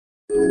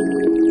The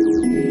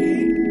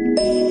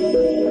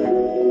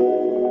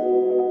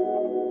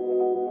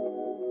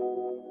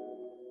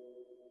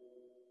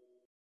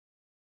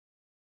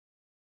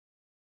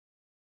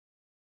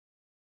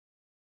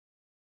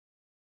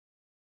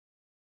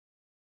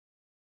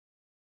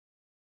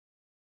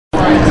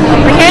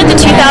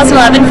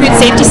 2011 Food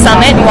Safety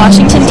Summit in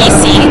Washington,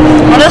 D.C.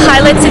 One of the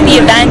highlights of the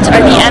event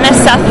are the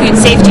NSF Food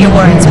Safety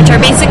Awards, which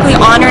are basically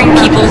honoring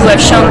people who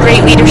have shown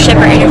great leadership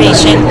or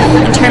innovation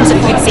in terms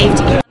of food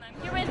safety.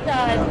 I'm here with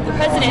the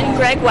president,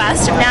 Greg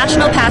West, of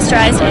National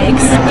Pasteurized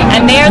Eggs,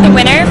 and they are the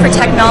winner for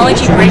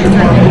Technology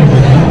Breakthrough.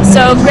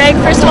 So, Greg,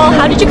 first of all,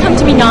 how did you come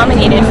to be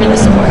nominated for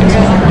this award?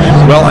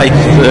 Well,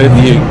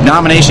 the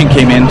nomination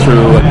came in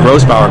through a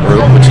Grossbauer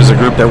group, which is a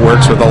group that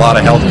works with a lot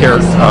of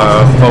healthcare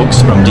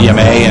folks from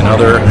DMA and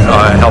other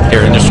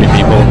healthcare industry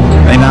people.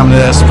 They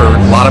nominated us for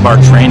a lot of our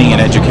training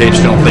and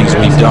educational things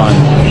we've done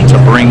to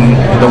bring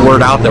the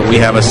word out that we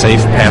have a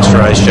safe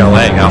pasteurized shell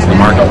egg out in the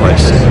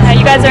marketplace.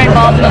 You guys are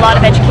involved in a lot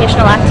of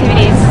educational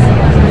activities.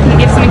 Can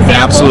you give some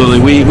examples?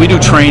 Absolutely. We do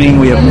training.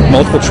 We have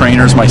multiple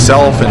trainers.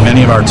 Myself and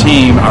many of our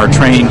team are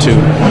trained to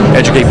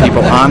educate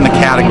people on the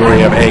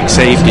category of egg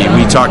safety.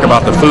 We talk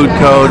about the food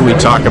code. We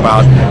talk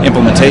about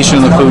implementation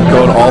of the food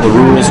code, all the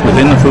rules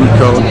within the food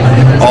code,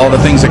 all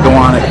the things that go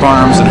on at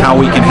farms, and how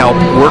we can help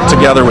work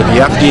together with the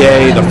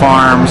FDA, the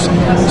farms.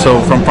 So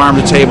from farm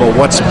to table,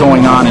 what's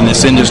going on in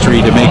this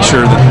industry to make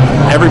sure that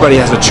everybody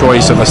has a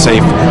choice of a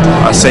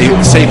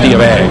safety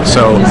of eggs.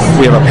 So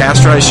we have a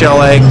pasteurized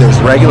shell egg. There's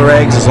regular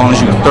eggs. As long as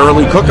you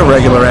thoroughly cook a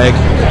regular egg,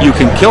 you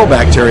can kill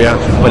bacteria.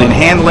 But in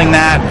handling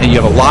that, and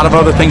you have a lot of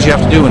other things you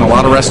have to do, and a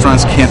lot of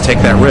restaurants can't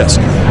take that risk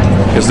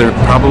because they're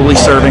probably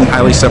serving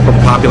highly separate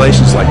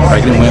populations like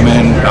pregnant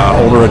women,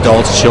 older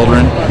adults,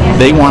 children.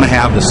 They want to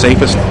have the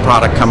safest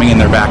product coming in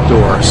their back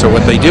door. So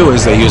what they do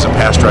is they use a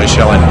pasteurized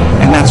shell egg,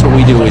 and that's what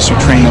we do, is to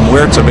train them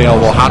where it's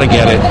available, how to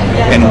get it,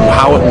 and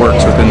how it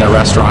works within their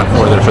restaurant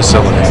or their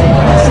facility.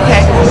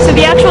 Okay, so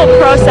the actual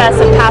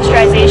process of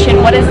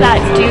pasteurization, what does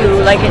that do?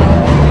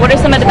 What are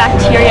some of the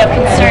bacteria of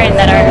concern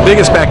that are... The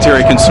biggest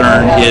bacteria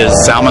concern is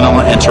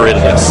Salmonella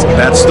enteritidis.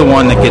 That's the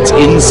one that gets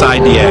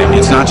inside the egg.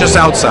 It's not just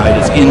outside,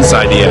 it's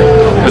inside the egg.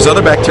 There's other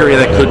bacteria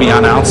that could be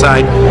on the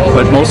outside,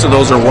 but most of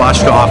those are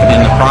washed off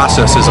in the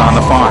processes on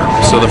the farm.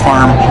 So the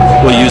farm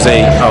will use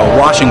a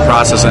washing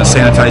process and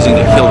sanitizing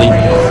to kill the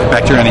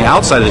bacteria on the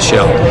outside of the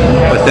shell.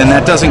 But then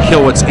that doesn't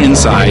kill what's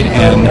inside,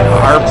 and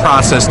our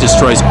process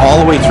destroys all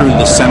the way through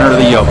the center of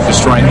the yolk,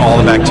 destroying all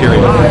the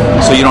bacteria.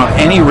 So you don't have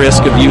any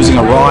risk of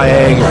using a raw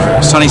egg,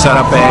 or sunny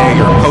side up egg,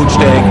 or poached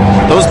egg.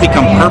 Those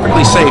become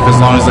perfectly safe as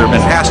long as they've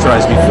been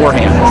pasteurized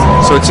beforehand.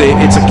 So it's a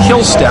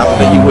kill step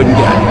that you wouldn't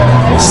get.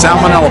 The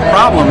Salmonella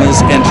problem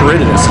is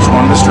enteritidis. It's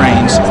one of the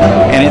strains,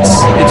 and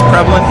it's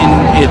prevalent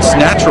it's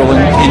natural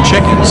in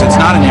chickens. It's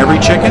not in every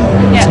chicken,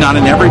 it's not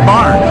in every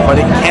barn, but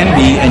it can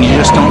be, and you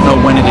just don't know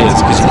when it is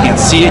because you can't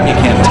see it, you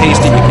can't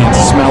taste it, you can't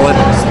smell it,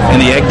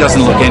 and the egg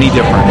doesn't look any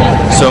different.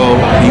 So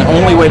the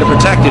only way to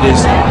protect it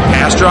is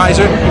pasteurize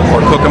it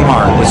or cook them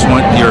hard. It's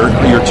one your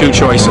two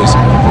choices.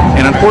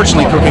 And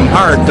unfortunately, cooking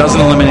hard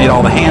doesn't eliminate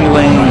all the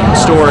handling,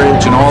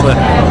 storage, and all the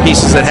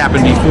pieces that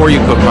happen before you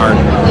cook hard.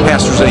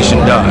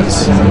 Pasteurization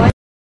does.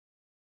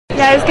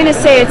 Yeah, I was going to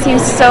say, it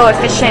seems so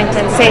efficient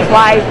and safe.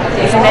 Why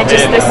isn't it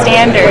just the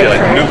standard?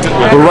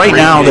 Well, right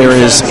now there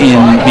is,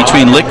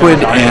 between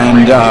liquid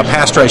and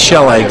pasteurized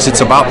shell eggs,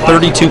 it's about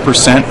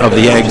 32% of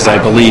the eggs, I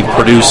believe,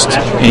 produced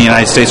in the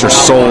United States are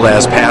sold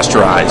as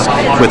pasteurized.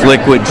 With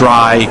liquid,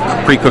 dry,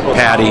 pre-cooked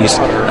patties,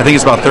 I think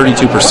it's about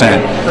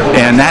 32%.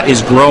 And that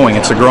is growing.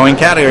 It's a growing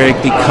category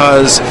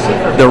because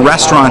the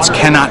restaurants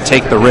cannot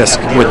take the risk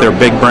with their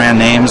big brand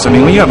names. I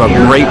mean, when you have a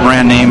great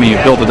brand name and you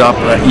build it up,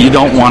 you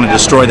don't want to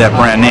destroy that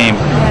brand name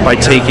by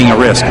taking a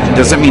risk.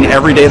 Does it mean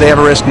every day they have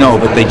a risk? No,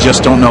 but they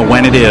just don't know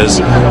when it is,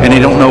 and they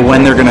don't know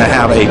when they're going to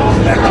have a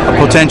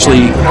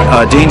potentially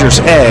dangerous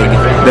egg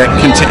that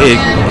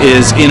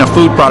is in a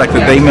food product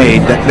that they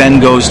made that then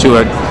goes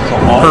to a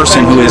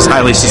person who is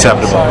highly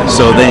susceptible.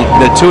 So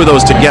the two of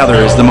those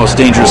together is the most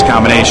dangerous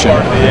combination,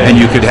 and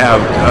you could have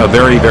a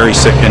very, very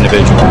sick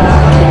individual.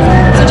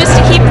 So just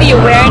to keep the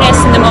awareness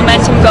and the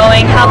momentum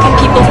going, how can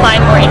people find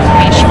more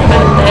information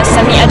about this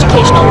and the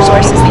educational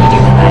resources that you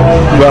do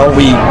provide? Well,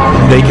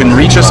 they can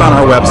reach us on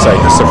our website.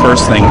 That's the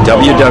first thing,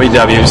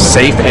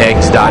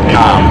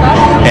 www.safeeggs.com.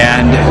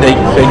 And they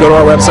go to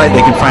our website,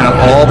 they can find out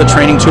all the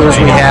training tours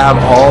we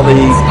have, all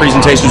the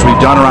presentations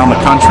we've done around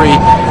the country,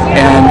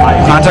 and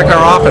contact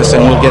our office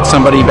and we'll get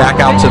somebody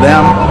back out to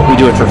them. We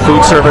do it for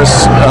food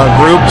service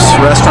groups,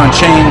 restaurant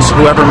chains,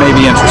 whoever may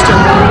be interested.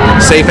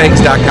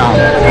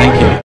 Safeeggs.com. Thank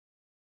you.